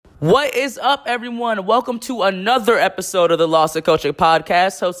What is up, everyone? Welcome to another episode of the Lost in Culture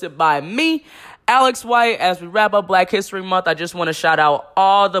podcast, hosted by me, Alex White. As we wrap up Black History Month, I just want to shout out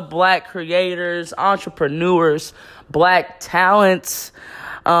all the Black creators, entrepreneurs, Black talents,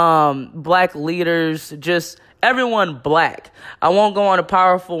 Black leaders, just everyone Black. I won't go on a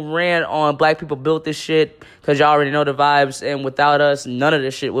powerful rant on Black people built this shit, because y'all already know the vibes, and without us, none of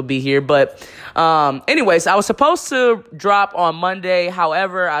this shit would be here. But anyways, I was supposed to drop on Monday.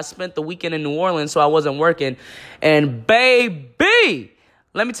 However, I spent the weekend in New Orleans, so I wasn't working. And baby,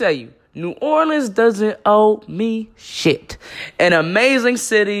 let me tell you, New Orleans doesn't owe me shit. An amazing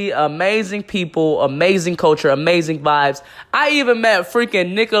city, amazing people, amazing culture, amazing vibes. I even met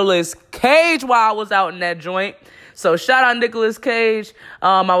freaking Nicolas Cage while I was out in that joint. So shout out Nicolas Cage.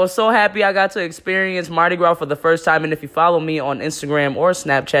 I was so happy I got to experience Mardi Gras for the first time. And if you follow me on Instagram or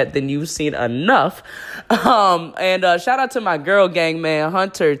Snapchat, then you've seen enough. And shout out to my girl gang, man.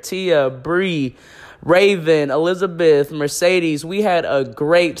 Hunter, Tia, Bree, Raven, Elizabeth, Mercedes. We had a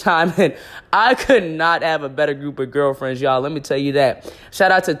great time, and I could not have a better group of girlfriends, y'all. Let me tell you that.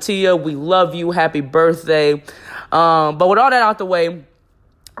 Shout out to Tia. We love you. Happy birthday. But with all that out the way,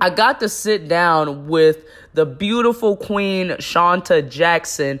 I got to sit down with the beautiful Queen Shanta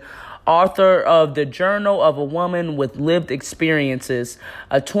Jackson, author of The Journal of a Woman with Lived Experiences,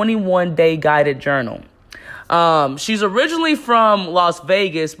 a 21-day guided journal. She's originally from Las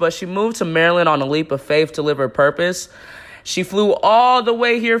Vegas, but she moved to Maryland on a leap of faith to live her purpose. She flew all the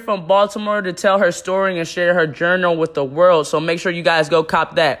way here from Baltimore to tell her story and share her journal with the world. So make sure you guys go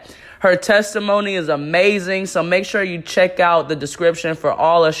cop that. Her testimony is amazing, so make sure you check out the description for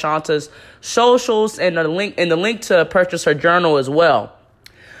all of Shanta's socials and the link to purchase her journal as well.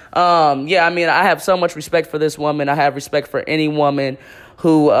 I have so much respect for this woman. I have respect for any woman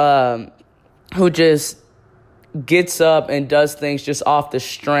who just gets up and does things just off the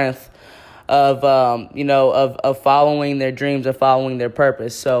strength of following their dreams and following their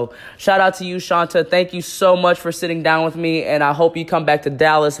purpose. So shout out to you, Shanta. Thank you so much for sitting down with me, and I hope you come back to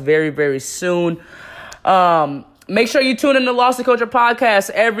Dallas very, very soon. Make sure you tune in to Lost in Culture podcast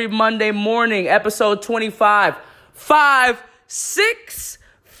every Monday morning, episode 25, 5, 6,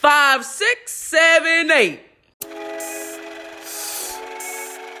 5, 6, 7, 8.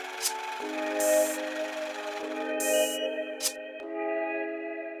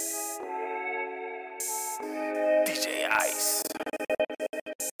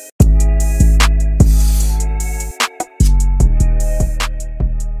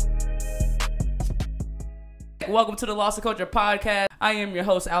 Welcome to the Lost in Culture podcast. I am your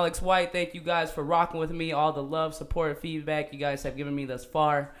host, Alex White. Thank you guys for rocking with me. All the love, support, feedback you guys have given me thus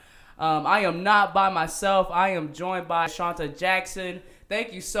far. I am not by myself. I am joined by Shanta Jackson.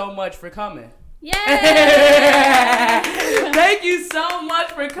 Thank you so much for coming. Yay! Thank you so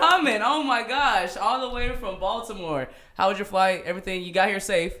much for coming. Oh my gosh, all the way from Baltimore. How was your flight? Everything? You got here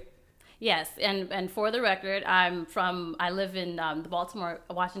safe? Yes, and for the record, I live in the Baltimore,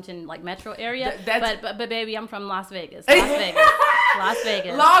 Washington, metro area. But baby, I'm from Las Vegas. Las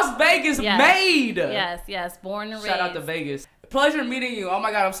Vegas yes. Made. Yes, born and raised. Shout out to Vegas. Pleasure meeting you. Oh my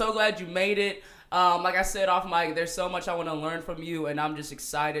God, I'm so glad you made it. Like I said off mic, there's so much I want to learn from you, and I'm just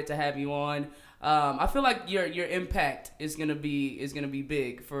excited to have you on. I feel like your impact is gonna be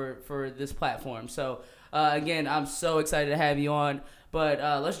big for this platform. So again, I'm so excited to have you on. But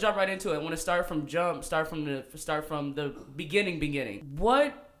let's jump right into it. I want to start from the beginning.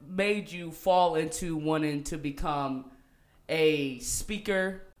 What made you fall into wanting to become a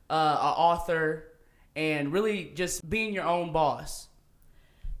speaker, an author, and really just being your own boss?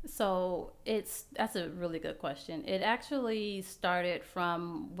 So that's a really good question. It actually started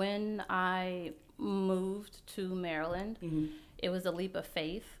from when I moved to Maryland. Mm-hmm. It was a leap of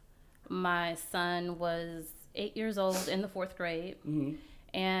faith. My son was 8 years old in the 4th grade. Mm-hmm.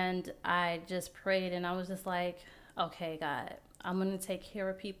 And I just prayed, and I was just like, okay, God, I'm going to take care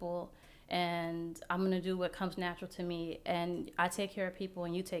of people, and I'm going to do what comes natural to me. And I take care of people,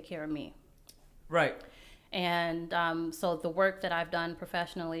 and you take care of me. Right. And so the work that I've done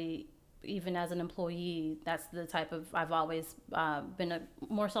professionally, even as an employee, that's the type of, I've always been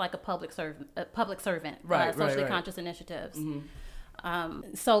more so like a public servant, right, socially right. conscious initiatives.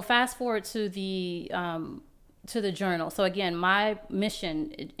 Mm-hmm. So fast forward to the journal. So again, my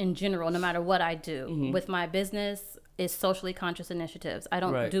mission in general, no matter what I do mm-hmm. with my business, is socially conscious initiatives. I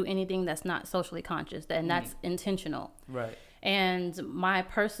don't right. do anything that's not socially conscious, and that's intentional. Right. And my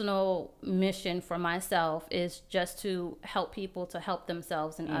personal mission for myself is just to help people to help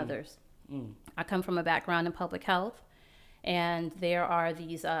themselves and others. I come from a background in public health, and there are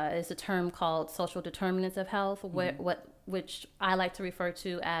these, it's a term called social determinants of health, what which I like to refer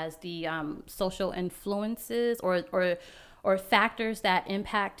to as the social influences or factors that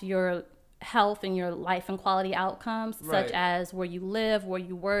impact your health and your life and quality outcomes, Right. such as where you live, where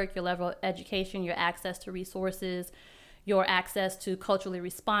you work, your level of education, your access to resources, your access to culturally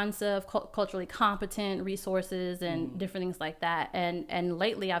responsive, culturally competent resources, and different things like that. And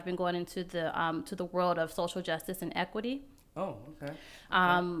lately, I've been going into the world of social justice and equity. Oh, okay.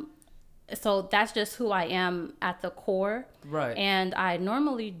 So that's just who I am at the core. Right. And I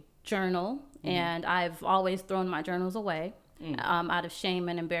normally journal, and I've always thrown my journals away out of shame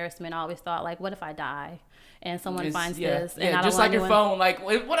and embarrassment. I always thought, like, what if I die? And someone finds this, and I don't just want like your phone. Like,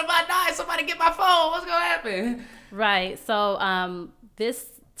 what if I die? Somebody get my phone. What's gonna happen? Right. So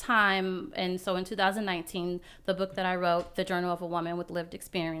this time, and so in 2019, the book that I wrote, The Journal of a Woman with Lived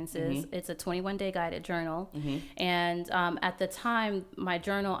Experiences, it's a 21-day guided journal. And at the time, my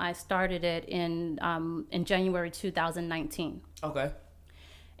journal, I started it in January 2019. Okay.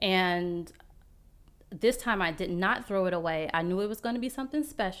 And this time I did not throw it away. I knew it was going to be something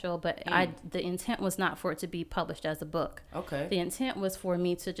special, but the intent was not for it to be published as a book. Okay. The intent was for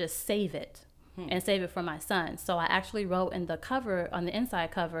me to just save it and save it for my son. So I actually wrote in the cover, on the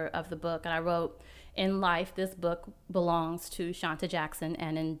inside cover of the book, and I wrote, "In life, this book belongs to Shanta Jackson,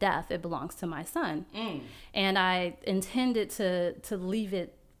 and in death, it belongs to my son." And I intended to leave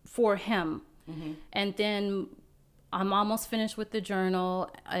it for him. And then I'm almost finished with the journal.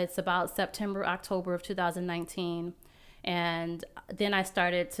 It's about September, October of 2019. And then I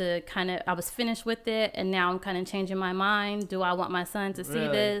started to I was finished with it, and now I'm kind of changing my mind. Do I want my son to see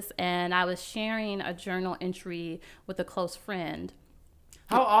this? And I was sharing a journal entry with a close friend.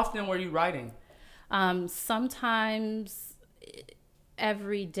 How often were you writing? Sometimes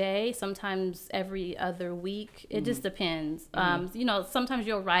every day, sometimes every other week. It just depends. Sometimes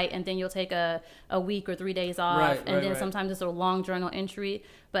you'll write and then you'll take a week or 3 days off, and then sometimes it's a long journal entry.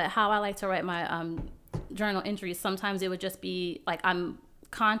 But how I like to write my journal entries, sometimes it would just be like I'm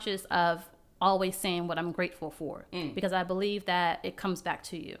conscious of always saying what I'm grateful for, because I believe that it comes back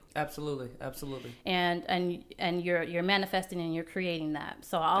to you. Absolutely. And you're manifesting and you're creating that.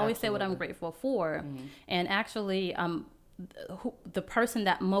 So I always say what I'm grateful for. And actually, the person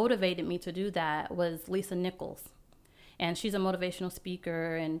that motivated me to do that was Lisa Nichols. And she's a motivational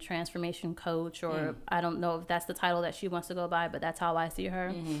speaker and transformation coach, or I don't know if that's the title that she wants to go by, but that's how I see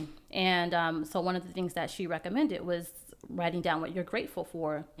her. And so one of the things that she recommended was writing down what you're grateful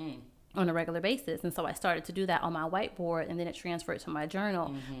for on a regular basis. And so I started to do that on my whiteboard, and then it transferred to my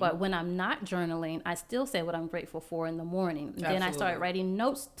journal. But when I'm not journaling, I still say what I'm grateful for in the morning. And then I started writing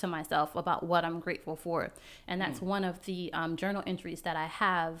notes to myself about what I'm grateful for. And that's one of the journal entries that I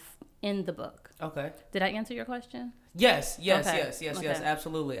have in the book. Okay. Did I answer your question? Yes, Okay.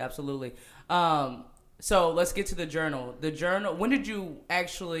 absolutely. So let's get to the journal. The journal, when did you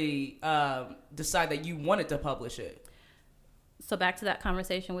actually decide that you wanted to publish it? So back to that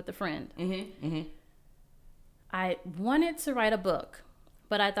conversation with the friend. I wanted to write a book,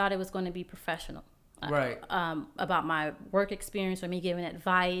 but I thought it was going to be professional. Right. About my work experience, or me giving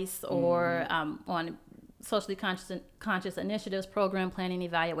advice, or on socially conscious initiatives, program planning,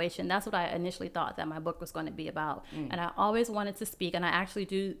 evaluation. That's what I initially thought that my book was going to be about. And I always wanted to speak, and I actually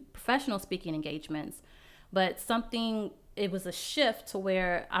do professional speaking engagements. But it was a shift to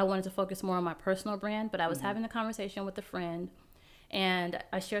where I wanted to focus more on my personal brand. But I was having a conversation with a friend, and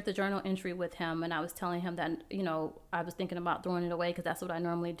I shared the journal entry with him, and I was telling him that, I was thinking about throwing it away because that's what I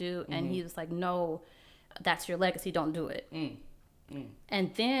normally do. And he was like, "No, that's your legacy. Don't do it."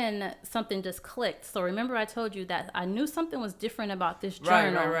 And then something just clicked. So remember I told you that I knew something was different about this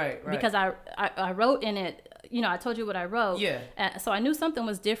journal. Right. Because I wrote in it, I told you what I wrote. Yeah. So I knew something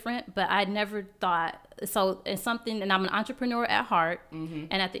was different, but I never thought, so it's something, and I'm an entrepreneur at heart.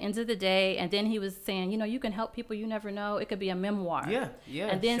 And at the end of the day, and then he was saying, you can help people you never know. It could be a memoir. Yeah.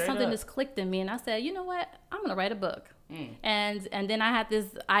 And then something just clicked in me, and I said, you know what? I'm going to write a book. And then I had this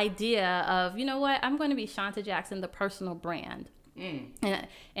idea of, I'm going to be Shanta Jackson, the personal brand.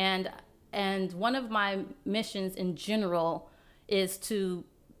 And one of my missions in general is to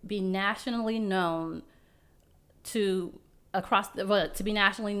be nationally known to be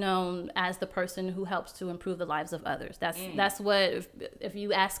nationally known as the person who helps to improve the lives of others. That's what, if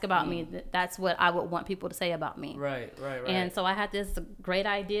you ask about me, that's what I would want people to say about me. Right. And so I had this great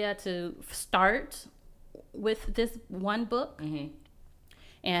idea to start with this one book.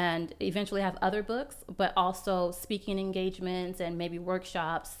 And eventually have other books, but also speaking engagements and maybe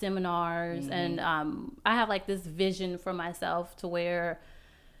workshops, seminars. And I have like this vision for myself to where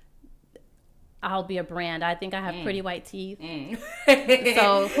I'll be a brand. I think I have pretty white teeth.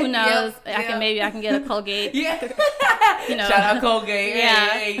 So who knows? I can get a Colgate. Shout out Colgate. Yeah.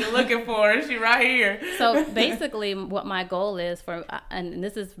 Hey, you're looking for her. She right here. So basically, what my goal is and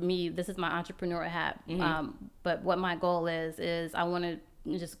this is me, this is my entrepreneur hat. But what my goal is I want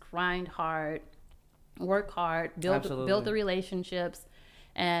to just grind hard, work hard, build the relationships,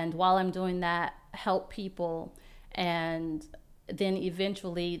 and while I'm doing that, help people, and then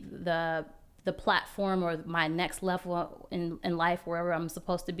eventually the platform or my next level in life, wherever I'm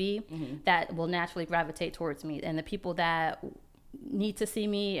supposed to be, that will naturally gravitate towards me. And the people that need to see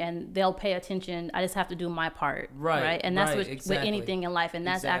me and they'll pay attention, I just have to do my part. Right. And that's with anything in life. And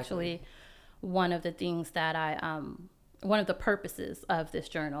that's actually one of the things that one of the purposes of this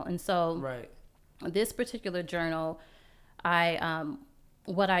journal. And so this particular journal,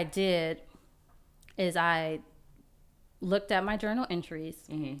 what I did is I looked at my journal entries.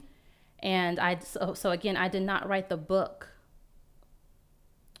 And so again, I did not write the book.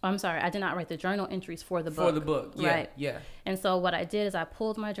 I'm sorry, I did not write the journal entries for the book. For the book, yeah, right. Yeah. And so what I did is I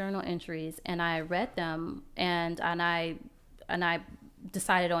pulled my journal entries and I read them, and I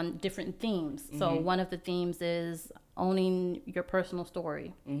decided on different themes. So one of the themes is owning your personal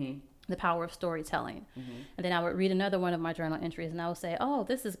story. The power of storytelling. And then I would read another one of my journal entries and I would say, oh,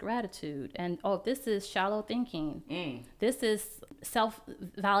 this is gratitude. And oh, this is shallow thinking. This is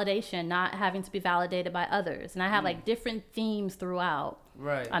self-validation, not having to be validated by others. And I have like different themes throughout.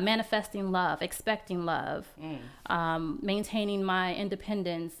 Manifesting love, expecting love, maintaining my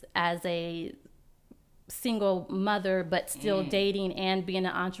independence as a single mother, but still dating and being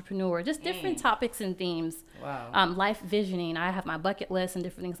an entrepreneur. Just different topics and themes. Wow. Life visioning. I have my bucket list and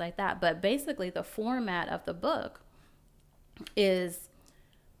different things like that. But basically, the format of the book is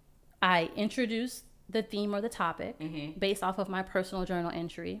I introduce the theme or the topic based off of my personal journal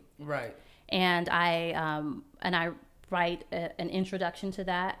entry. Right. And I write an introduction to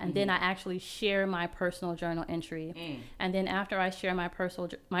that, and then I actually share my personal journal entry. And then after I share my personal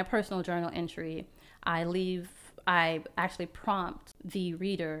journal entry, I actually prompt the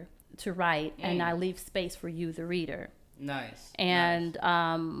reader to write, and I leave space for you, the reader. Nice. And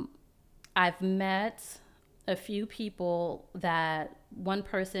I've met a few people that one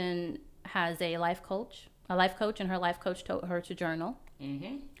person has a life coach, and her life coach told her to journal.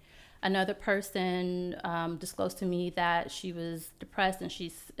 Another person disclosed to me that she was depressed, and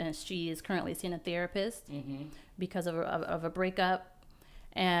she is currently seeing a therapist because of a breakup.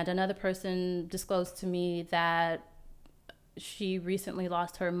 And another person disclosed to me that she recently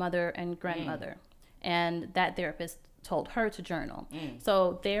lost her mother and grandmother, and that therapist told her to journal.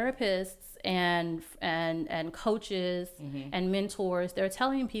 So therapists and coaches and mentors, they're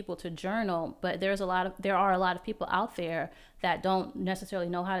telling people to journal, but there are a lot of people out there that don't necessarily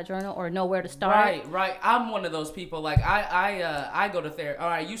know how to journal or know where to start. Right. I'm one of those people. Like I go to therapy, or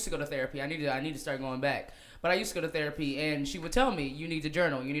I used to go to therapy. I need to start going back. But I used to go to therapy, and she would tell me, you need to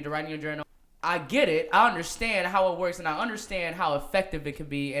journal. You need to write in your journal. I get it. I understand how it works, and I understand how effective it can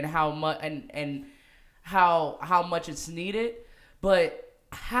be, and how much and how much it's needed. But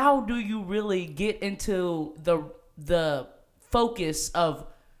how do you really get into the focus of,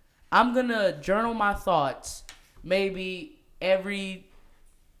 I'm gonna journal my thoughts maybe every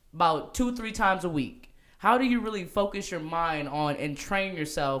about 2-3 times a week? How do you really focus your mind on and train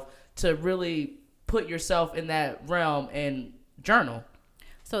yourself to really put yourself in that realm and journal?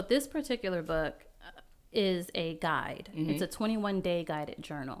 So this particular book is a guide. It's a 21-day guided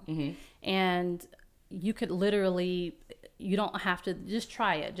journal. And you could literally, you don't have to, just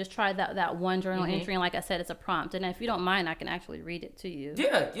try it. Just try that one journal entry. And like I said, it's a prompt. And if you don't mind, I can actually read it to you.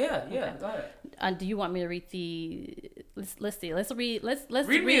 Yeah. Okay. Go ahead. Do you want me to read let's see. Let's read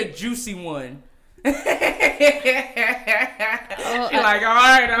me a juicy one. She's like, all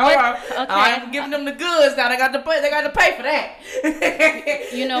right, okay. I'm giving them the goods now. They got to pay for that.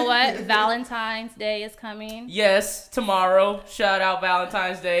 You know what? Valentine's Day is coming. Yes, tomorrow. Shout out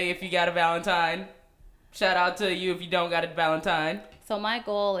Valentine's Day if you got a Valentine. Shout out to you if you don't got a Valentine. So my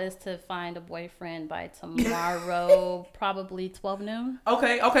goal is to find a boyfriend by tomorrow, probably 12 noon.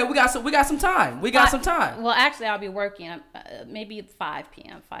 Okay, we got some time. Well, actually, I'll be working. Maybe 5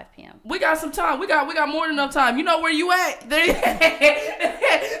 p.m. We got some time. We got more than enough time. You know where you at?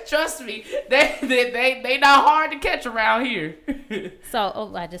 Trust me, they not hard to catch around here.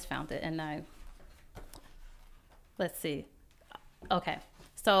 So, I just found it, and let's see. Okay.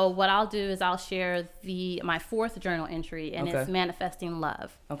 So what I'll do is I'll share my fourth journal entry, and it's manifesting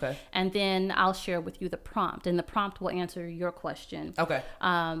love. Okay. And then I'll share with you the prompt, and the prompt will answer your question. Okay.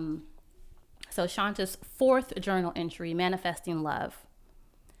 So Shanta's fourth journal entry, manifesting love.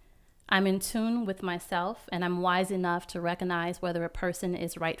 I'm in tune with myself, and I'm wise enough to recognize whether a person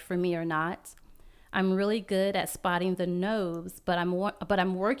is right for me or not. I'm really good at spotting the no's, but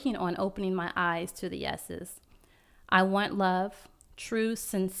I'm working on opening my eyes to the yeses. I want love, true,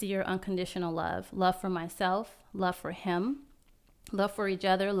 sincere, unconditional love. Love for myself, love for him, love for each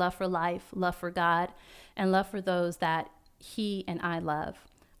other, love for life, love for God, and love for those that he and I love.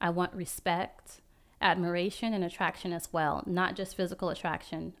 I want respect, admiration, and attraction as well, not just physical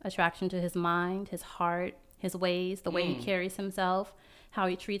attraction. Attraction to his mind, his heart, his ways, the way he carries himself, how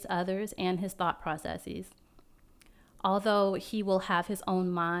he treats others, and his thought processes. Although he will have his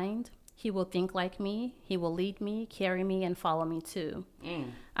own mind, he will think like me, he will lead me, carry me, and follow me too.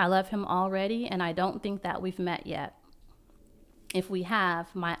 I love him already, and I don't think that we've met yet. If we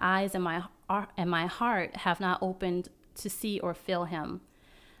have, my eyes and my heart have not opened to see or feel him.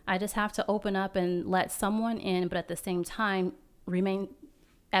 I just have to open up and let someone in, but at the same time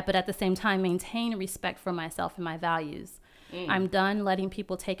maintain respect for myself and my values. I'm done letting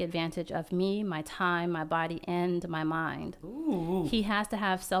people take advantage of me, my time, my body, and my mind. Ooh. He has to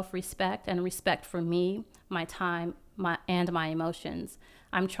have self-respect and respect for me, my time, and my emotions.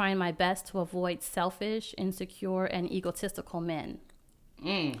 I'm trying my best to avoid selfish, insecure, and egotistical men.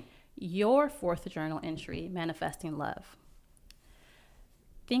 Your fourth journal entry, manifesting love.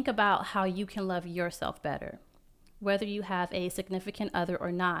 Think about how you can love yourself better, whether you have a significant other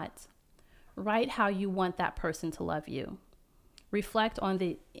or not. Write how you want that person to love you. Reflect on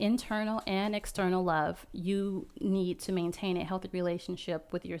the internal and external love you need to maintain a healthy relationship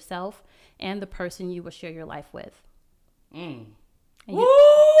with yourself and the person you will share your life with. Ooh,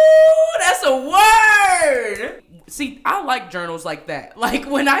 that's a word. See, I like journals like that. Like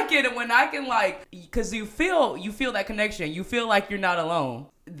when I can like, because you feel that connection. You feel like you're not alone.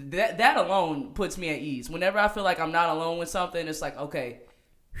 That alone puts me at ease. Whenever I feel like I'm not alone with something, it's like, okay.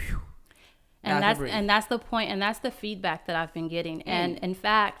 Whew. And that's the point, and that's the feedback that I've been getting. And in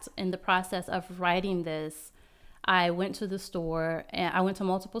fact, in the process of writing this, I went to the store, and I went to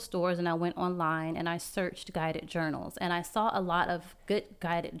multiple stores, and I went online, and I searched guided journals, and I saw a lot of good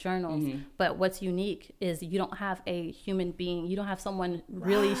guided journals. But what's unique is you don't have a human being, you don't have someone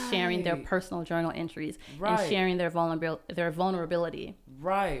really sharing their personal journal entries and sharing their vulnerability.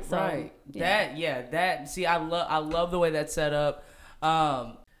 Right, So, right. yeah. That. See, I love the way that's set up.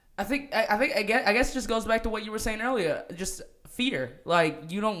 I guess it just goes back to what you were saying earlier. Just fear.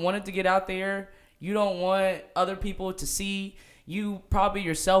 Like, you don't want it to get out there. You don't want other people to see. You probably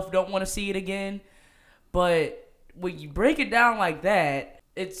yourself don't want to see it again. But when you break it down like that,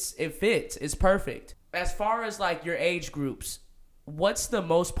 it fits. It's perfect. As far as like your age groups, what's the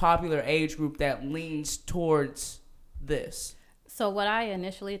most popular age group that leans towards this? So what I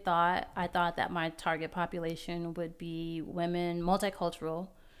initially thought that my target population would be women, multicultural,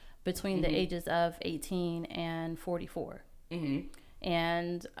 between the ages of 18 and 44.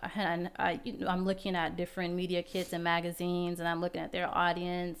 And I'm looking at different media kits and magazines, and I'm looking at their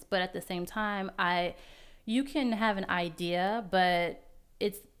audience. But at the same time, you can have an idea, but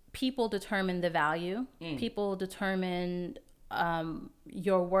it's people determine the value. People determine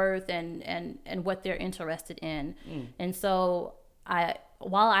your worth and what they're interested in. And so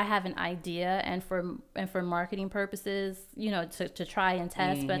while I have an idea and for marketing purposes, to try and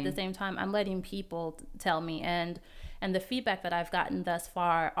test, but at the same time, I'm letting people tell me. And the feedback that I've gotten thus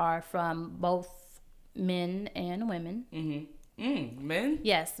far are from both men and women. Men?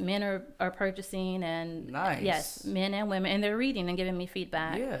 Yes, men are purchasing, and nice. Yes, men and women, and they're reading and giving me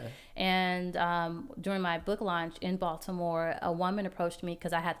feedback. Yeah. And during my book launch in Baltimore, a woman approached me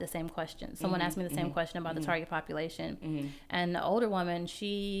because I had the same question. Someone asked me the same question about the target population, and the older woman,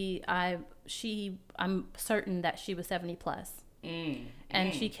 I'm certain that she was 70 plus.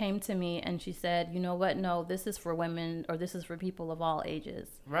 And she came to me and she said, you know what? No, this is for women, or this is for people of all ages.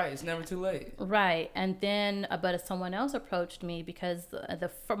 Right. It's never too late. Right. And then, but someone else approached me because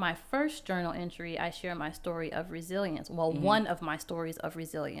for my first journal entry, I share my story of resilience. Well, one of my stories of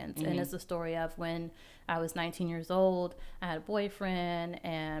resilience. And it's the story of when I was 19 years old, I had a boyfriend,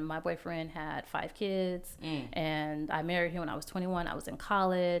 and my boyfriend had 5 kids, and I married him when I was 21. I was in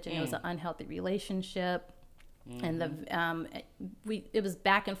college, and it was an unhealthy relationship. And it was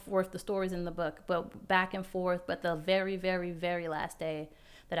back and forth. The stories in the book, but back and forth. But the very, very, very last day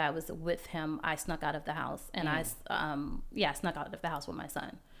that I was with him, I snuck out of the house, and I snuck out of the house with my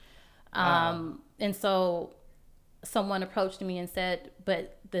son. And so someone approached me and said,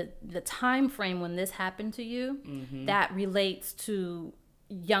 "But the time frame when this happened to you, that relates to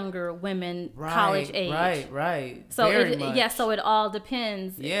younger women, college age." Right. So so it all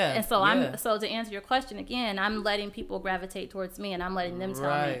depends. Yeah. And so to answer your question again, I'm letting people gravitate towards me, and I'm letting them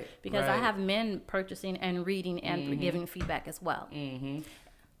tell me, because I have men purchasing and reading and giving feedback as well.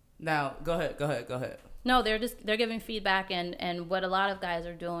 Now, go ahead. No, they're giving feedback, and what a lot of guys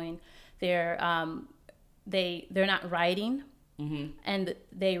are doing, they're not writing, and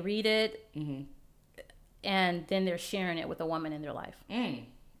they read it, and then they're sharing it with a woman in their life.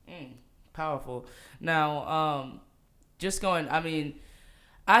 Powerful. Now, I mean,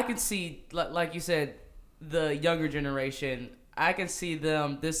 I can see, like you said, the younger generation. I can see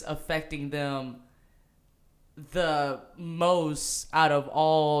this affecting them the most out of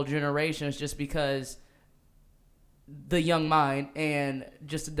all generations, just because the young mind and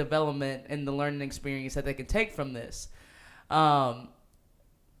just the development and the learning experience that they can take from this.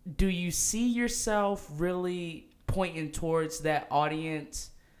 Do you see yourself really pointing towards that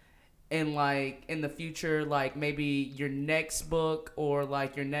audience in the future, like maybe your next book or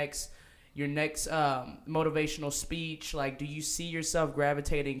like your next motivational speech? Like, do you see yourself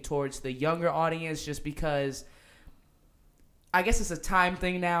gravitating towards the younger audience just because I guess it's a time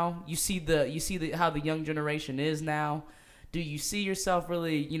thing now? You see how the young generation is now. Do you see yourself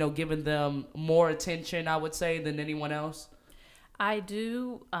really, giving them more attention, I would say, than anyone else? I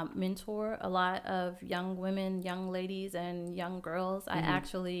do mentor a lot of young women, young ladies, and young girls. I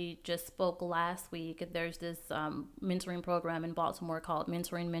actually just spoke last week. There's this mentoring program in Baltimore called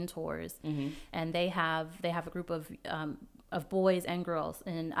Mentoring Mentors, and they have a group of boys and girls,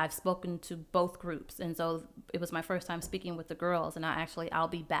 and I've spoken to both groups. And so it was my first time speaking with the girls, and I'll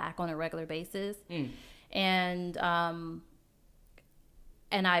be back on a regular basis. And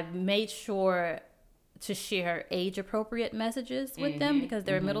I've made sure to share age-appropriate messages with them because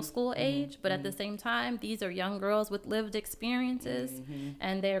they're middle school age, but at the same time, these are young girls with lived experiences,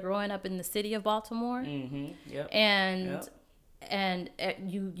 and they're growing up in the city of Baltimore. And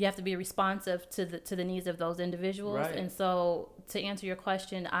you have to be responsive to the needs of those individuals. Right. And so, to answer your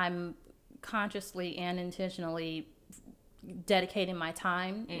question, I'm consciously and intentionally dedicating my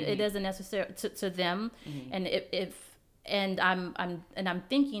time. It doesn't necessarily to them, and I'm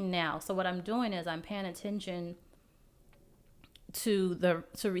thinking now. So what I'm doing is I'm paying attention to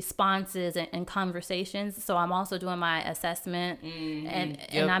responses and conversations. So I'm also doing my assessment,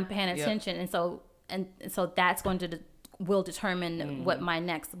 and I'm paying attention. And so that's going to will determine what my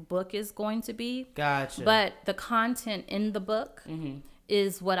next book is going to be. Gotcha. But the content in the book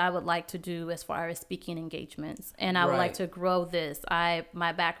is what I would like to do as far as speaking engagements, and I would like to grow this.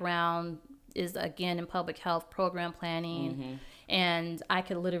 My background is again in public health program planning, and I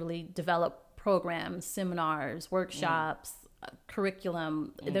could literally develop programs, seminars, workshops,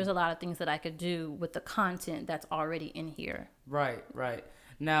 curriculum. There's a lot of things that I could do with the content that's already in here. Right.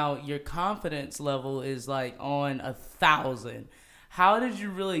 Now your confidence level is like on 1,000. How did you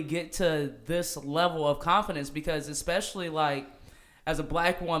really get to this level of confidence? Because especially like as a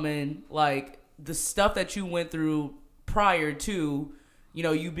Black woman, like the stuff that you went through prior to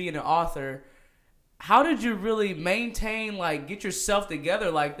you being an author, how did you really maintain, get yourself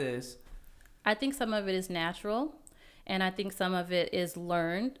together like this? I think some of it is natural, and I think some of it is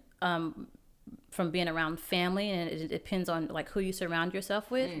learned from being around family, and it depends on who you surround yourself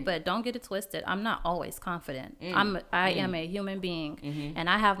with. But don't get it twisted. I'm not always confident. I am a human being, and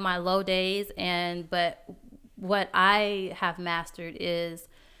I have my low days. But what I have mastered is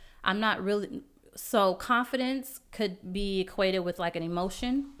I'm not really. So confidence could be equated with an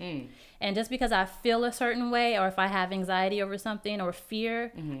emotion. And just because I feel a certain way, or if I have anxiety over something or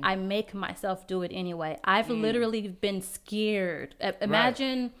fear, I make myself do it anyway. I've literally been scared.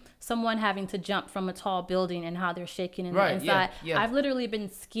 Imagine someone having to jump from a tall building and how they're shaking in the inside. I've literally been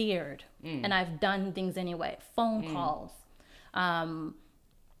scared, and I've done things anyway. Phone calls.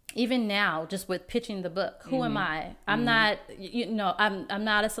 Even now, just with pitching the book, who am I? I'm not, I'm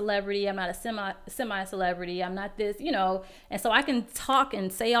not a celebrity. I'm not a semi-celebrity. I'm not this, and so I can talk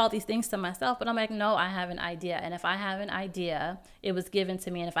and say all these things to myself, but I'm like, no, I have an idea. And if I have an idea, it was given to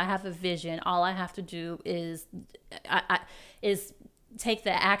me. And if I have a vision, all I have to do is take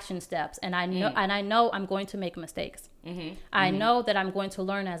the action steps. And I know I'm going to make mistakes. I know that I'm going to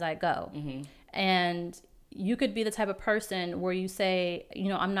learn as I go. And you could be the type of person where you say,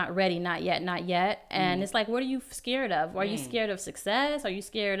 I'm not ready, not yet. And it's like, what are you scared of? Are you scared of success? Are you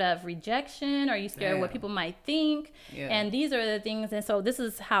scared of rejection? Are you scared of what people might think? And these are the things. And so this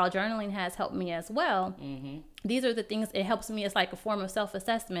is how journaling has helped me as well. These are the things. It helps me. It's like a form of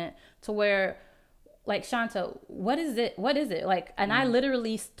self-assessment to where, Shanta, what is it? And I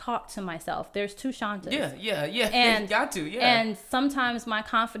literally talk to myself. There's two Shantas. Yeah. And got to, And sometimes my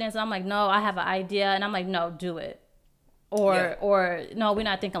confidence, I'm like, no, I have an idea. And I'm like, no, do it. Or no, we're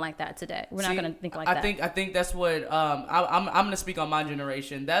not thinking like that today. We're not going to think like that. I think that's what, I'm going to speak on my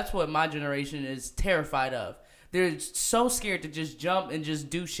generation. That's what my generation is terrified of. they're so scared to just jump and just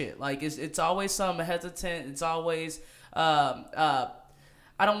do shit. Like it's always some hesitant. It's always I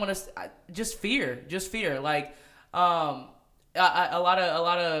don't want to just fear. Like a lot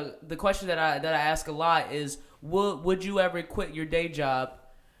of the question that I ask a lot is would you ever quit your day job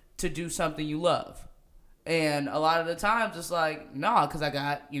to do something you love? And a lot of the times it's like, nah, because I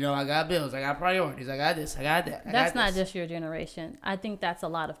got bills, I got priorities, I got this, I got that. That's not just your generation. I think that's a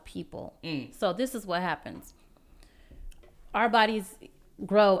lot of people. So this is what happens. Our bodies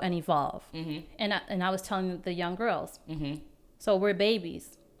grow and evolve. And I was telling the young girls. So we're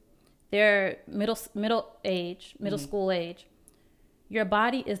babies. They're middle school age. Your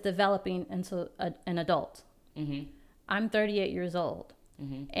body is developing into an adult. I'm 38 years old.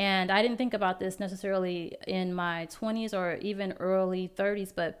 And I didn't think about this necessarily in my 20s or even early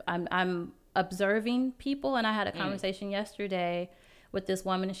 30s, but I'm observing people. And I had a conversation yesterday with this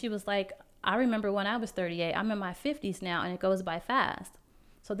woman, and she was like, I remember when I was 38, I'm in my 50s now, and it goes by fast.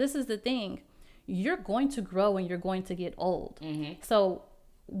 So this is the thing. You're going to grow and you're going to get old. So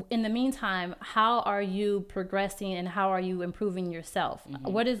in the meantime, how are you progressing and how are you improving yourself?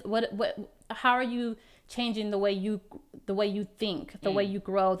 How are you changing the way you think, the way you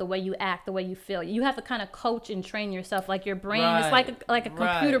grow, the way you act, the way you feel? You have to kind of coach and train yourself. Like your brain is like a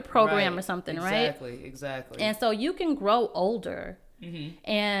computer program or something, right? Exactly. And so you can grow older,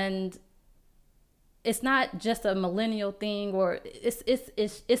 and it's not just a millennial thing, or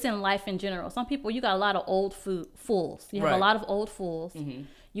it's in life in general. Some people, you got a lot of old fools. You have a lot of old fools.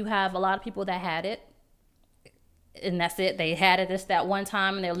 You have a lot of people that had it, and that's it. They had it just that one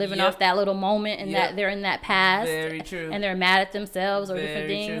time, and they're living off that little moment, and that they're in that past. Very true. And they're mad at themselves or different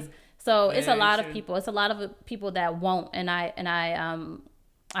things. True. So it's a lot of people. It's a lot of people that won't. And I'm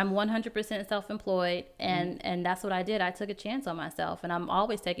 100% self-employed, and that's what I did. I took a chance on myself, and I'm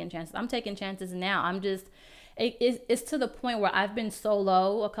always taking chances. I'm taking chances now. I'm just, it's to the point where I've been so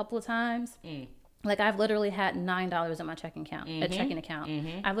low a couple of times. Like I've literally had $9 in my checking account.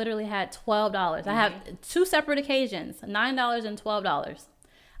 I've literally had $12. I have two separate occasions, $9 and $12.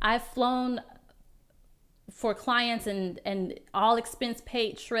 I've flown for clients and all expense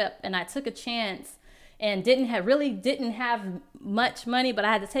paid trip, and I took a chance and didn't have much money, but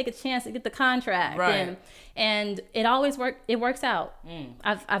I had to take a chance to get the contract. Right. And it always works out.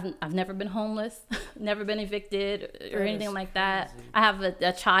 I've never been homeless, never been evicted or anything like that. Crazy. I have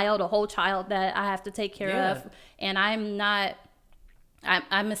a whole child that I have to take care of. And I'm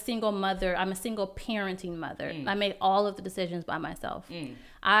a single mother. I'm a single parenting mother. I make all of the decisions by myself.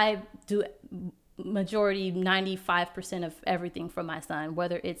 I do majority 95% of everything for my son,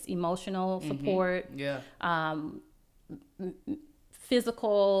 whether it's emotional support,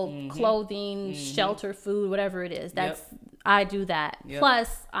 physical, clothing, shelter, food, whatever it is. I do that.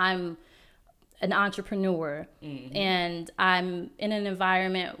 Plus I'm an entrepreneur, and I'm in an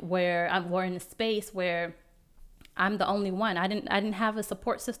environment where we're in a space where I'm the only one. I didn't have a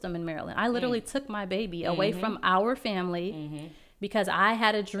support system in Maryland. I literally took my baby away from our family because I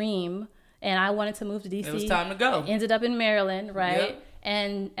had a dream and I wanted to move to DC. It was time to go. Ended up in Maryland, right?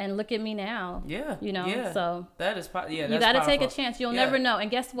 And look at me now. So that is you got to take a chance. You'll never know. And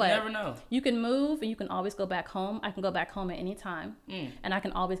guess what? You never know. You can move and you can always go back home. I can go back home at any time, and I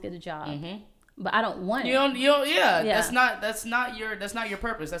can always get a job. But I don't want it. You don't. That's not your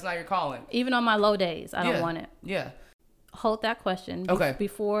purpose. That's not your calling. Even on my low days, I don't want it. Yeah. Hold that question. Okay.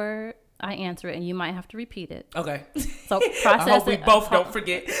 Before I answer it, and you might have to repeat it. Okay. So process I hope we both don't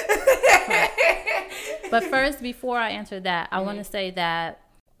forget. But first, before I answer that, I want to say that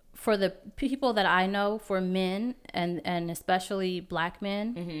for the people that I know, for men and especially black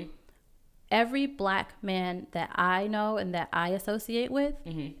men, every black man that I know and that I associate with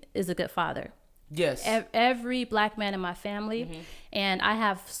is a good father. Yes. Every black man in my family. And I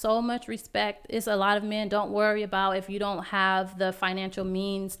have so much respect. It's a lot of men. Don't worry about if you don't have the financial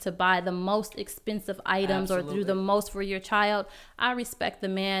means to buy the most expensive items or do the most for your child. I respect the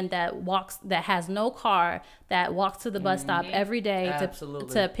man that has no car, that walks to the bus stop every day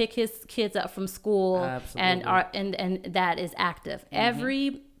to pick his kids up from school and that is active.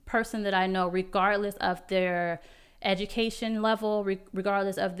 Every person that I know, regardless of their education level,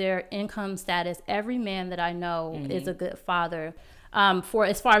 regardless of their income status, every man that I know is a good father. For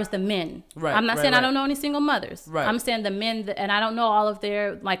as far as the men, I'm not saying I don't know any single mothers. I'm saying the men, and I don't know all of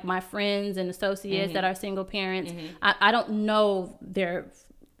their, like my friends and associates that are single parents. I don't know their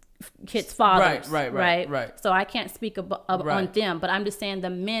kids' fathers. Right. So I can't speak on them, but I'm just saying the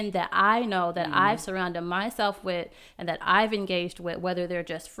men that I know, that I've surrounded myself with and that I've engaged with, whether they're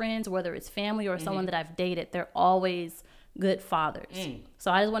just friends, whether it's family or someone that I've dated, they're always good fathers.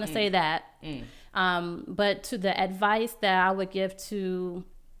 So I just want to say that. But to the advice that I would give to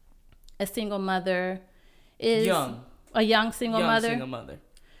a single mother is a young single mother.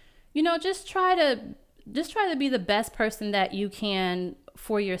 You know, just try to be the best person that you can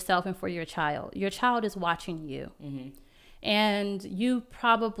for yourself and for your child. Your child is watching you. And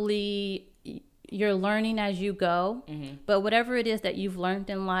you're learning as you go, but whatever it is that you've learned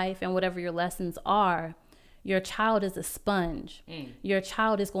in life and whatever your lessons are, your child is a sponge. Your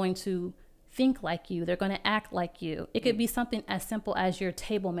child is going to think like you. They're going to act like you. It could be something as simple as your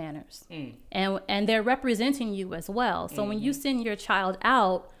table manners. And they're representing you as well. So when you send your child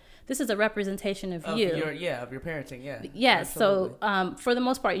out, this is a representation of you. Of your parenting, Yes. Absolutely. So for the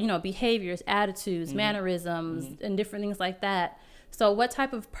most part, you know, behaviors, attitudes, mannerisms, and different things like that. So what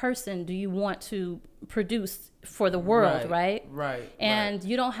type of person do you want to produce for the world, right? And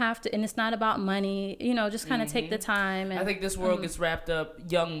you don't have to, and it's not about money, you know, just kind of take the time. And I think this world gets wrapped up,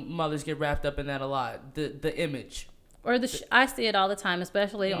 young mothers get wrapped up in that a lot, the image. Or I see it all the time,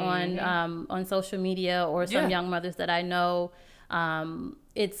 especially on social media or some young mothers that I know.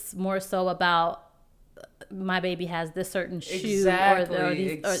 It's more so about my baby has this certain shoe or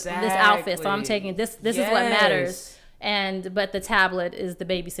this outfit, so I'm taking this is what matters. But the tablet is the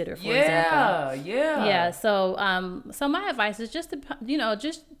babysitter, for example. So my advice is just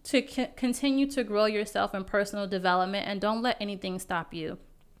to continue to grow yourself in personal development, and don't let anything stop you.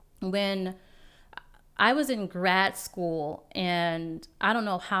 When I was in grad school, and I don't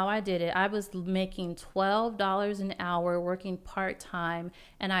know how I did it. I was making $12 an hour working part-time,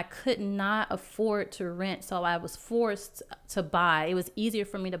 and I could not afford to rent, so I was forced to buy. It was easier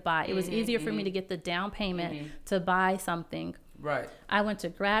for me to buy. It was easier for me to get the down payment to buy something. Right. I went to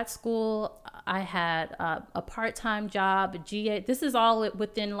grad school. I had a part-time job, a GA. This is all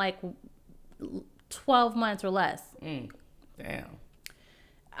within like 12 months or less. Damn.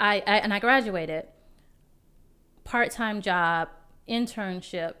 I graduated. Part-time job,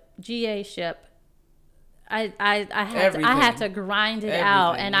 internship, GA-ship. I had to grind it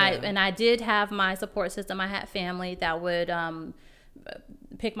out, and I did have my support system. I had family that would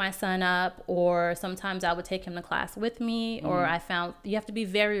pick my son up, or sometimes I would take him to class with me, or I found you have to be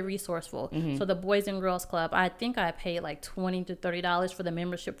very resourceful. So the Boys and Girls Club, I think I paid like $20 to $30 for the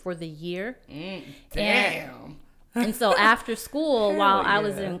membership for the year. Damn. And so after school, while I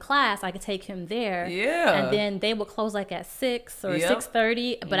was in class, I could take him there. And then they would close like at 6 or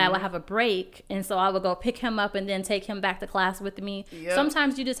 6:30, but I would have a break. And so I would go pick him up and then take him back to class with me.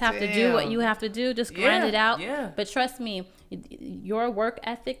 Sometimes you just have to do what you have to do, just grind it out. But trust me, your work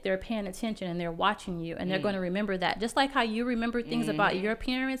ethic, they're paying attention and they're watching you, and they're going to remember that. Just like how you remember things about your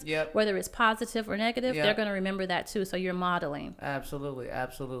parents, whether it's positive or negative, they're going to remember that too. So you're modeling. Absolutely.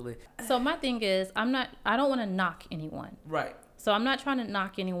 So my thing is, I don't want to knock anyone. Right. So I'm not trying to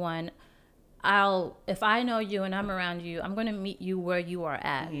knock anyone. If I know you and I'm around you, I'm going to meet you where you are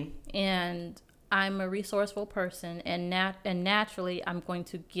at. And I'm a resourceful person, and naturally I'm going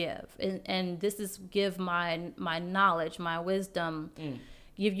to give. And this is give my knowledge, my wisdom,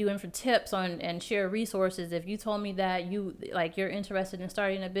 give you tips on and share resources. If you told me that you're interested in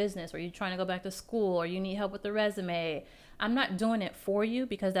starting a business, or you're trying to go back to school, or you need help with the resume, I'm not doing it for you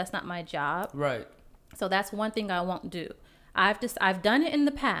because that's not my job. Right. So that's one thing I won't do. I've done it in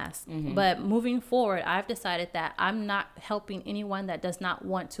the past, but moving forward, I've decided that I'm not helping anyone that does not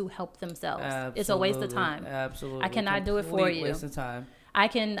want to help themselves. It's a waste of time. Absolutely. I cannot do it for you. Waste of time.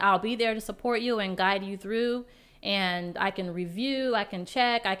 I'll be there to support you and guide you through, and I can review, I can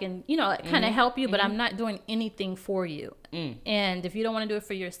check, I can, kind of help you, but I'm not doing anything for you. And if you don't want to do it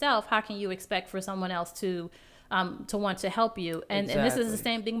for yourself, how can you expect for someone else to want to help you? And this is the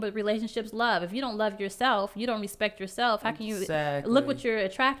same thing with relationships, love. If you don't love yourself, you don't respect yourself, how can you look what you're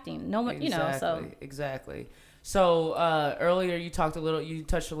attracting? No one, Exactly. So earlier you touched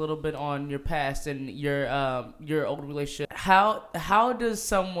a little bit on your past and your old relationship. How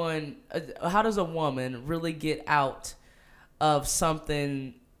does a woman really get out of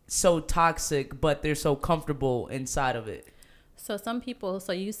something so toxic, but they're so comfortable inside of it? So some people,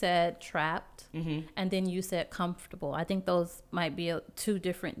 you said trapped, and then you said comfortable. I think those might be two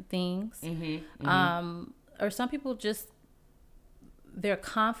different things. Or some people just, their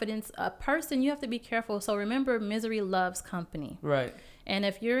confidence, a person, you have to be careful. So remember, misery loves company. Right. And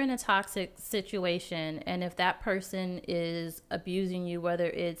if you're in a toxic situation, and if that person is abusing you, whether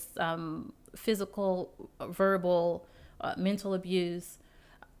it's physical, verbal, mental abuse,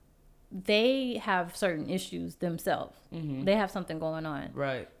 they have certain issues themselves. They have something going on.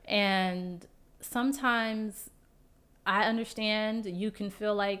 Right. And sometimes I understand you can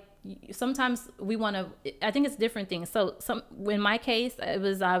feel like sometimes we want to, I think it's different things. So in my case, I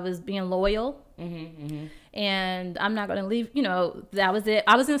was being loyal, and I'm not going to leave, that was it.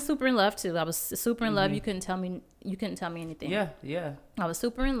 I was super in love too. I was super in love. You couldn't tell me anything. Yeah. I was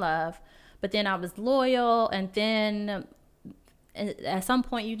super in love, but then I was loyal, and then at some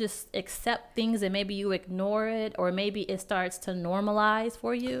point you just accept things and maybe you ignore it, or maybe it starts to normalize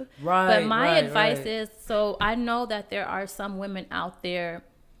for you. But my advice is, so I know that there are some women out there,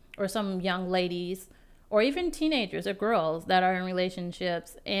 or some young ladies, or even teenagers or girls that are in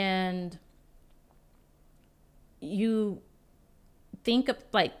relationships, and you think of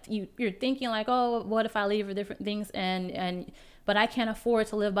like you're thinking like, oh, what if I leave for different things, but I can't afford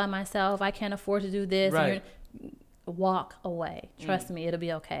to live by myself, I can't afford to do this. Right. And walk away. Trust me, it'll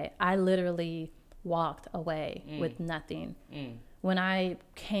be okay. I literally walked away with nothing. When I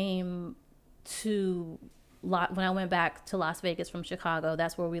went back to Las Vegas from Chicago,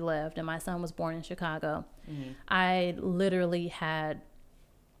 that's where we lived, and my son was born in Chicago. I literally had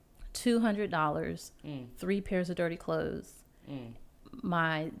 $200, 3 pairs of dirty clothes,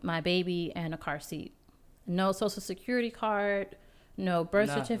 my baby, and a car seat. No social security card, no birth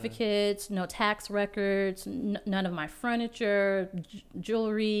certificates, no tax records, none of my furniture,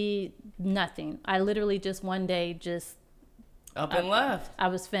 jewelry, nothing. I literally just one day up and left. I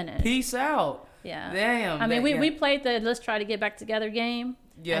was finished. Peace out. Yeah. Damn. I mean, we played the let's try to get back together game.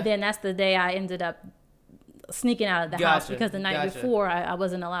 Yeah. And then that's the day I ended up sneaking out of the house, because the night before I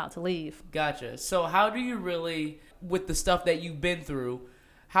wasn't allowed to leave. Gotcha. So how do you really, with the stuff that you've been through,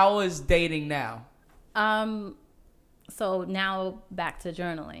 how is dating now? So now back to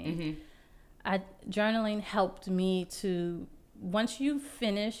journaling. Journaling helped me to, once you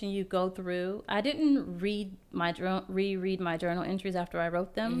finish and you go through, I didn't reread my journal entries after I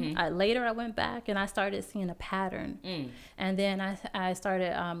wrote them. Later I went back and I started seeing a pattern. And then I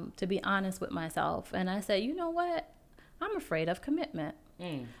started to be honest with myself. And I said, you know what? I'm afraid of commitment.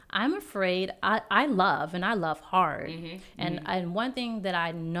 I'm afraid. I love, and I love hard. And one thing that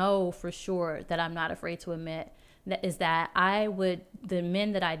I know for sure that I'm not afraid to admit is that the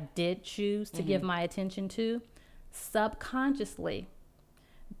men that I did choose to give my attention to, subconsciously,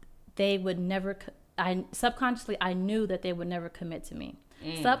 I knew that they would never commit to me.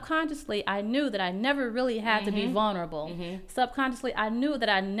 Subconsciously, I knew that I never really had to be vulnerable. Subconsciously, I knew that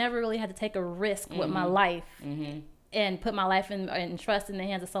I never really had to take a risk with my life and put my life and trust in the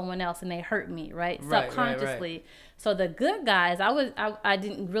hands of someone else, and they hurt me, right? Subconsciously. Right. So the good guys, I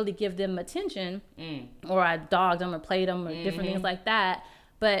didn't really give them attention, or I dogged them or played them or different things like that.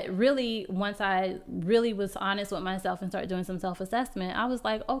 But really, once I really was honest with myself and started doing some self-assessment, I was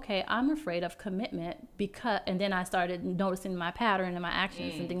like, okay, I'm afraid of commitment, and then I started noticing my pattern and my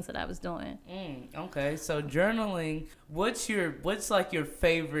actions and things that I was doing. Okay, so journaling, what's like your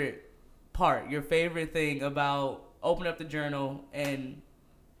favorite part, your favorite thing about open up the journal and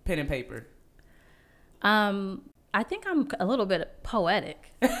pen and paper? I think I'm a little bit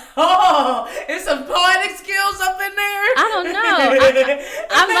poetic. Oh, it's some poetic skills up in there. I don't know.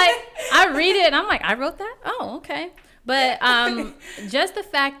 I'm like, I read it and I'm like, I wrote that? Oh, okay. But just the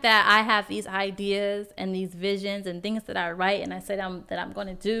fact that I have these ideas and these visions and things that I write and I say that I'm going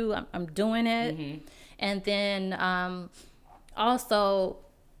to do, I'm doing it. And then also,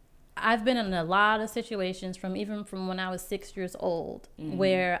 I've been in a lot of situations even from when I was 6 years old,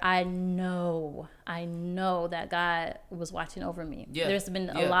 where I know that God was watching over me. There's been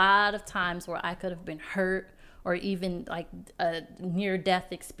a lot of times where I could have been hurt, or even like a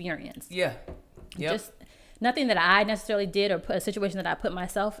near-death experience. Just nothing that I necessarily did, or a situation that I put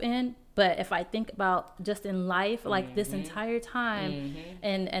myself in. But if I think about just in life, like this entire time,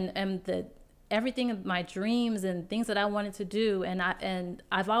 and everything of my dreams and things that I wanted to do, and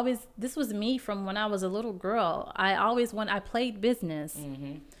I've always, this was me from when I was a little girl. I played business,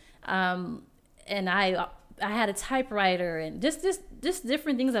 and I had a typewriter, and just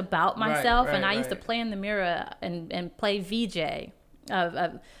different things about myself. And I used to play in the mirror and play VJ.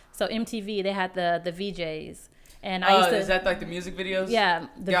 So MTV, they had the VJs. And I used to, is that like the music videos? Yeah,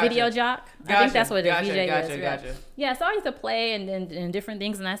 the video jock. I think that's what the VJ is. Gotcha. Yeah, so I used to play and different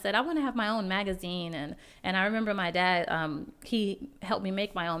things, and I said I want to have my own magazine, and I remember my dad, he helped me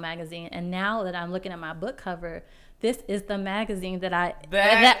make my own magazine, and now that I'm looking at my book cover, this is the magazine that I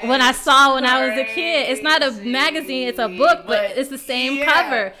saw when I was a kid. It's not a magazine, it's a book, but it's the same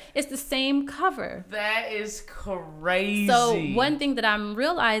cover. It's the same cover. That is crazy. So one thing that I'm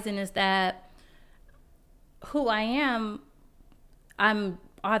realizing is that who I am, I'm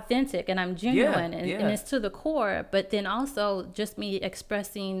authentic and I'm genuine and yeah. it's to the core. But then also just me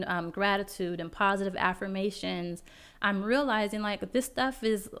expressing gratitude and positive affirmations, I'm realizing like this stuff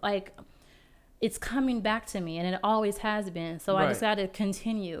is like, it's coming back to me, and it always has been. So I just got to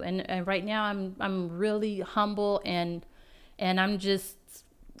continue. And right now I'm really humble, and I'm just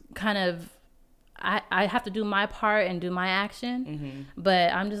kind of, I have to do my part and do my action,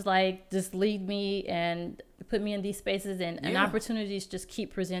 but I'm just like, just lead me and put me in these spaces, and opportunities just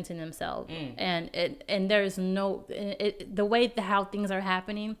keep presenting themselves. And there's no, the way how things are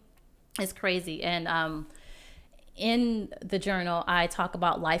happening is crazy. And in the journal, I talk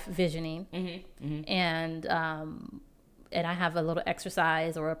about life visioning, and I have a little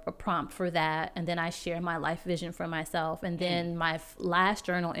exercise or a prompt for that, and then I share my life vision for myself. And then my last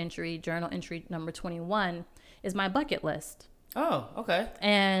journal entry number 21, is my bucket list. Oh, okay.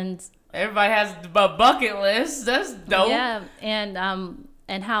 And everybody has a bucket list. That's dope. Yeah,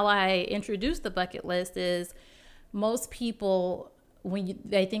 and how I introduce the bucket list is, most people, when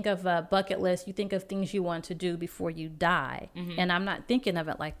they think of a bucket list, you think of things you want to do before you die. And I'm not thinking of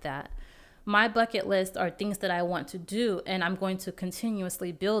it like that. My bucket list are things that I want to do, and I'm going to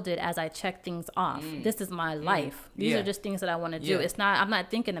continuously build it as I check things off. This is my life. These are just things that I want to do. It's not, I'm not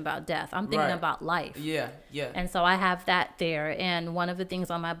thinking about death. I'm thinking about life. Yeah. And so I have that there. And one of the things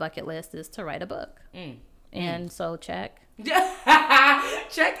on my bucket list is to write a book. And so check.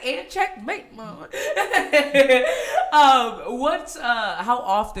 Check and checkmate, mom. How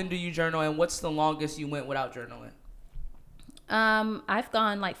often do you journal, and what's the longest you went without journaling? I've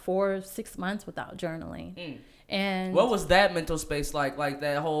gone like 4 or 6 months without journaling. And what was that mental space like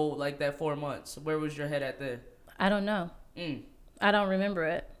that 4 months? Where was your head at then? I don't know. I don't remember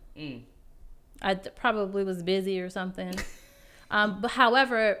it. I probably was busy or something. But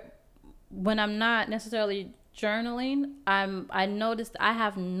however, when I'm not necessarily journaling, I noticed I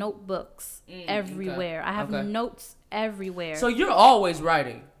have notebooks everywhere. I have notes everywhere. So you're always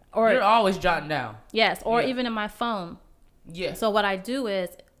writing, or you're always jotting down. Yes, or even in my phone. Yeah. So what I do is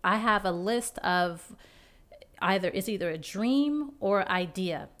I have a list of it's either a dream or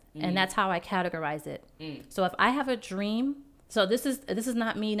idea, and that's how I categorize it. So if I have a dream, so this is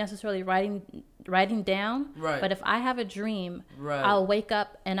not me necessarily writing down, but if I have a dream, I'll wake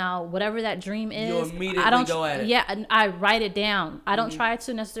up and whatever that dream is, you'll immediately go at it. Yeah, and I write it down. I don't try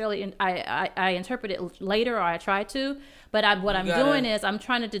to necessarily, I interpret it later, or I try to, but what I'm doing is I'm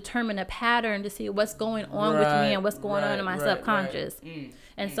trying to determine a pattern to see what's going on with me and what's going on in my subconscious.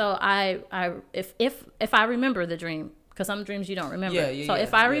 And so if I remember the dream, because some dreams you don't remember.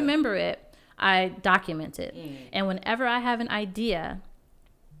 If I remember it, I document it. And whenever I have an idea,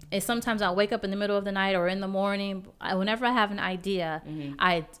 sometimes I'll wake up in the middle of the night or in the morning. Whenever I have an idea,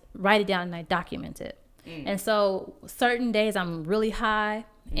 I write it down and I document it. And so certain days I'm really high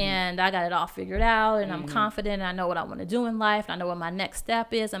and I got it all figured out, and I'm confident, and I know what I want to do in life, and I know what my next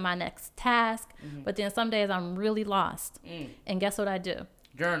step is and my next task. But then some days I'm really lost. And guess what I do?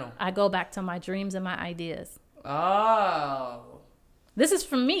 Journal. I go back to my dreams and my ideas. Oh. This is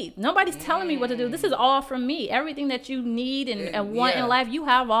from me. Nobody's telling me what to do. This is all from me. Everything that you need and want in life, you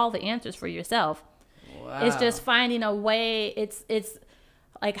have all the answers for yourself. Wow. It's just finding a way. It's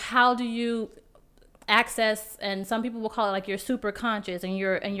like, how do you access, and some people will call it like your super conscious and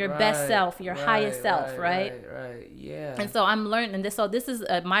your best self, your highest self, right? Yeah. And so I'm learning this. So this is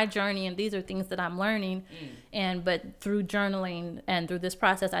my journey, and these are things that I'm learning. But through journaling and through this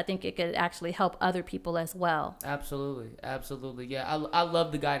process, I think it could actually help other people as well. Absolutely. Yeah, I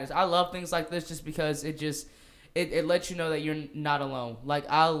love the guidance. I love things like this just because it lets you know that you're not alone. Like,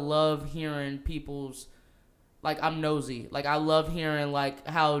 I love hearing people's, like, I'm nosy. Like, I love hearing, like,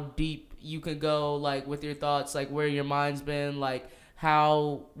 how deep you can go, like, with your thoughts, like, where your mind's been, like,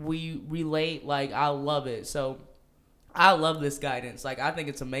 how we relate. Like, I love it. So I love this guidance. Like, I think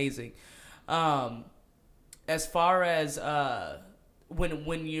it's amazing. As far as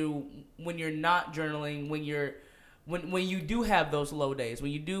when you're not journaling, when you do have those low days,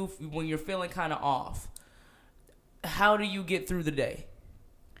 when you're feeling kind of off, how do you get through the day?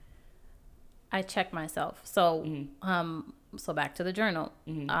 I check myself. So so back to the journal.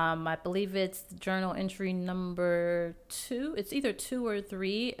 I believe it's journal entry number 2. It's either 2 or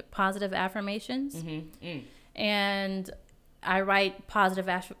 3 positive affirmations. And I write positive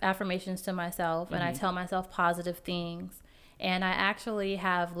affirmations to myself, and I tell myself positive things. And I actually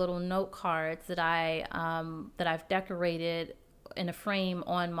have little note cards that I've decorated in a frame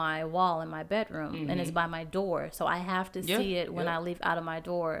on my wall in my bedroom, and it's by my door, so I have to see it when I leave out of my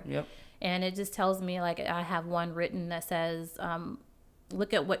door. And it just tells me, like, I have one written that says,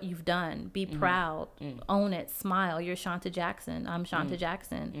 look at what you've done. Be proud. Own it. Smile. You're Shanta Jackson. I'm Shanta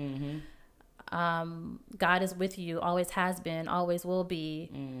Jackson. God is with you. Always has been. Always will be.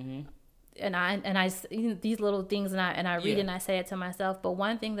 And I these little things, and I read it and I say it to myself. But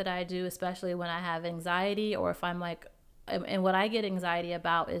one thing that I do, especially when I have anxiety, or if I'm like, and what I get anxiety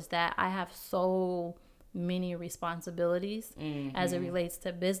about is that I have so many responsibilities as it relates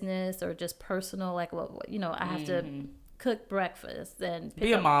to business or just personal, like, you know, I have to cook breakfast and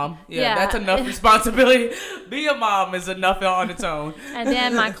be a mom. Yeah, that's enough responsibility. Be a mom is enough on its own. And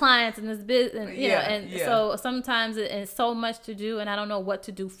then my clients in this business, you know, so sometimes it's so much to do and I don't know what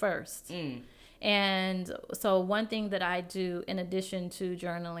to do first. And so one thing that I do in addition to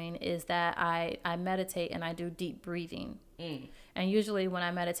journaling is that I meditate and I do deep breathing. And usually when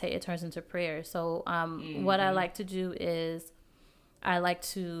I meditate, it turns into prayer. So what I like to do is I like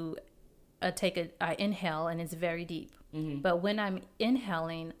to I inhale, and it's very deep. But when I'm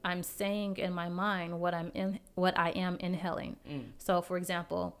inhaling, I'm saying in my mind what I am inhaling. So for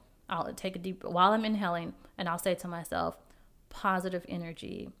example, I'll take a deep while I'm inhaling, and I'll say to myself, positive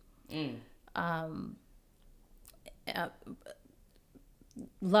energy,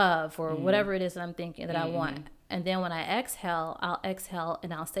 love, or whatever it is that I'm thinking that I want. And then when I exhale, I'll exhale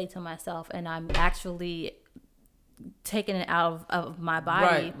and I'll say to myself, and I'm actually taking it out of my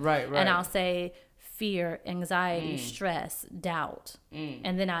body. Right. And I'll say fear, anxiety, stress, doubt.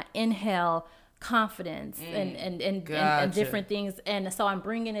 And then I inhale confidence and different things. And so I'm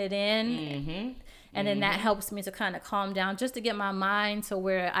bringing it in. And then that helps me to kind of calm down, just to get my mind to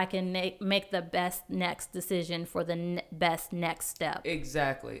where I can make the best next decision for the best next step.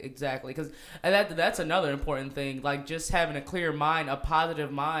 Exactly. Because that's another important thing, like just having a clear mind, a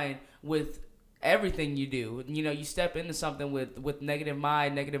positive mind with everything you do. You know, you step into something with negative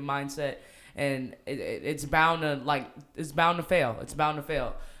mindset, and it's bound to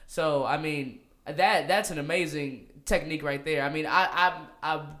fail. So I mean, that's an amazing technique right there. I mean,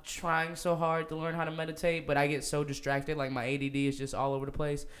 I'm trying so hard to learn how to meditate, but I get so distracted. Like my ADD is just all over the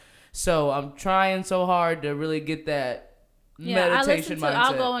place. So I'm trying so hard to really get that meditation mindset.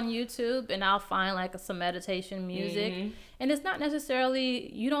 I'll go on YouTube and I'll find like some meditation music. And it's not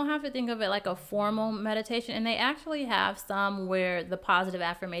necessarily, you don't have to think of it like a formal meditation. And they actually have some where the positive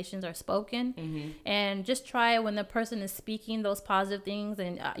affirmations are spoken. And just try it when the person is speaking those positive things.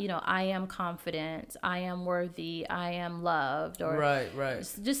 And, you know, I am confident, I am worthy, I am loved. Or right.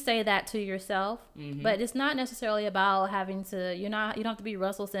 Just say that to yourself. But it's not necessarily about having to, you don't have to be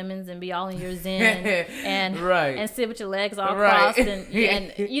Russell Simmons and be all in your zen and sit with your legs all crossed. And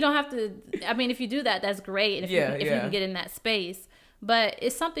you don't have to, I mean, if you do that, that's great. And if you can get in that space. But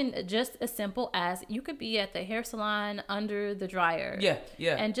it's something just as simple as you could be at the hair salon under the dryer.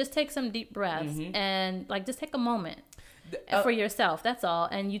 And just take some deep breaths and like just take a moment for yourself. That's all.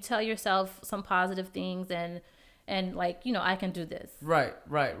 And you tell yourself some positive things and like, you know, I can do this. Right.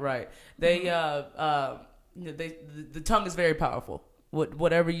 They the tongue is very powerful.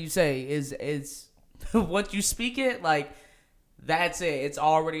 Whatever you say is once you speak it, like that's it. It's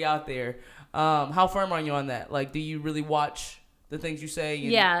already out there. How firm are you on that? Like, do you really watch the things you say?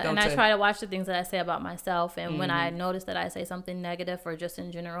 And I try to watch the things that I say about myself. And when I notice that I say something negative or just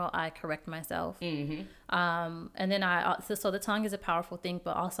in general, I correct myself. And then so the tongue is a powerful thing,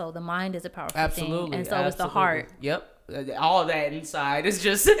 but also the mind is a powerful thing. And so is the heart. Yep. All that inside is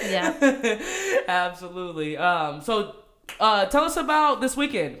just absolutely. So tell us about this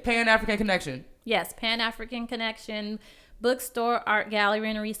weekend, Pan-African Connection. Yes, Pan-African Connection. Bookstore, Art Gallery,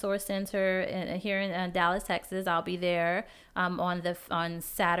 and Resource Center here in Dallas, Texas. I'll be there on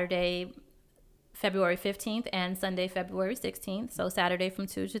Saturday, February 15th, and Sunday, February 16th. So Saturday from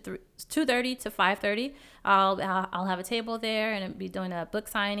 2:30 to 5:30. I'll have a table there and be doing a book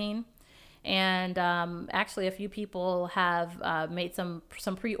signing. And actually, a few people have made some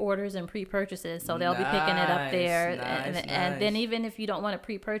pre-orders and pre-purchases, so they'll be picking it up there. And then even if you don't want to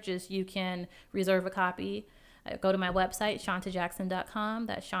pre-purchase, you can reserve a copy. Go to my website, shantajackson.com.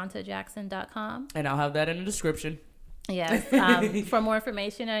 That's shantajackson.com. And I'll have that in the description. Yes, for more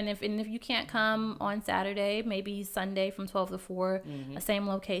information. And if you can't come on Saturday, maybe Sunday from 12 to 4, the same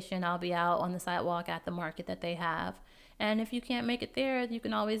location, I'll be out on the sidewalk at the market that they have. And if you can't make it there, you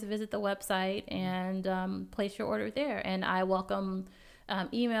can always visit the website and place your order there. And I welcome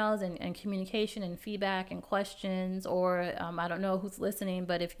emails and communication and feedback and questions, or I don't know who's listening,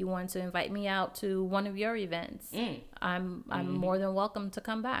 but if you want to invite me out to one of your events, I'm more than welcome to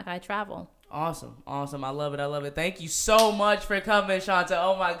come back. I travel. Awesome. I love it. Thank you so much for coming, Shanta.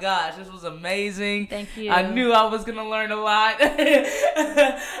 Oh my gosh, this was amazing. Thank you. I knew I was gonna learn a lot.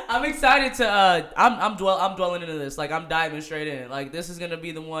 I'm excited to. I'm dwelling into this. Like, I'm diving straight in. Like, this is gonna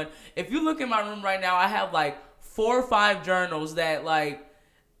be the one. If you look in my room right now, I have like 4 or 5 journals that like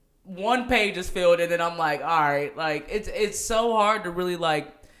one page is filled, and then I'm like, all right. Like, it's so hard to really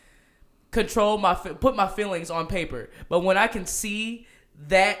like control put my feelings on paper. But when I can see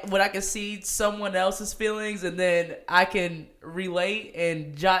someone else's feelings and then I can relate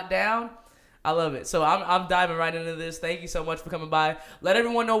and jot down, I love it. So I'm diving right into this. Thank you so much for coming by. Let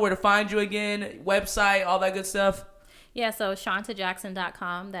everyone know where to find you again, website, all that good stuff. Yeah, so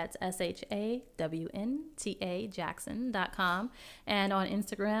ShantaJackson.com. That's SHAWNTA Jackson.com. And on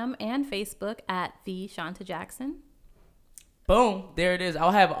Instagram and Facebook at the Shanta Jackson. Boom, there it is.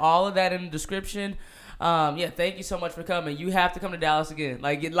 I'll have all of that in the description. Thank you so much for coming. You have to come to Dallas again.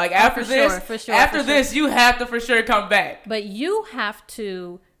 Like after this, you have to for sure come back. But you have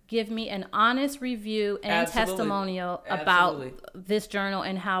to give me an honest review and testimonial about this journal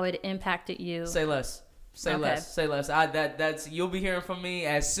and how it impacted you. Say less. Say less. That's you'll be hearing from me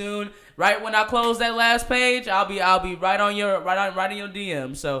as soon. Right when I close that last page, I'll be right in your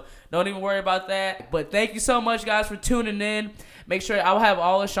DM. So don't even worry about that. But thank you so much, guys, for tuning in. Make sure I'll have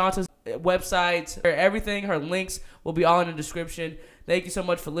all of Shanta's websites, everything, her links will be all in the description. Thank you so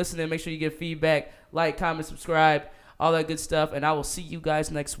much for listening. Make sure you give feedback, like, comment, subscribe, all that good stuff, and I will see you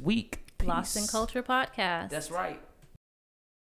guys next week. Peace. Lost in Culture Podcast. That's right.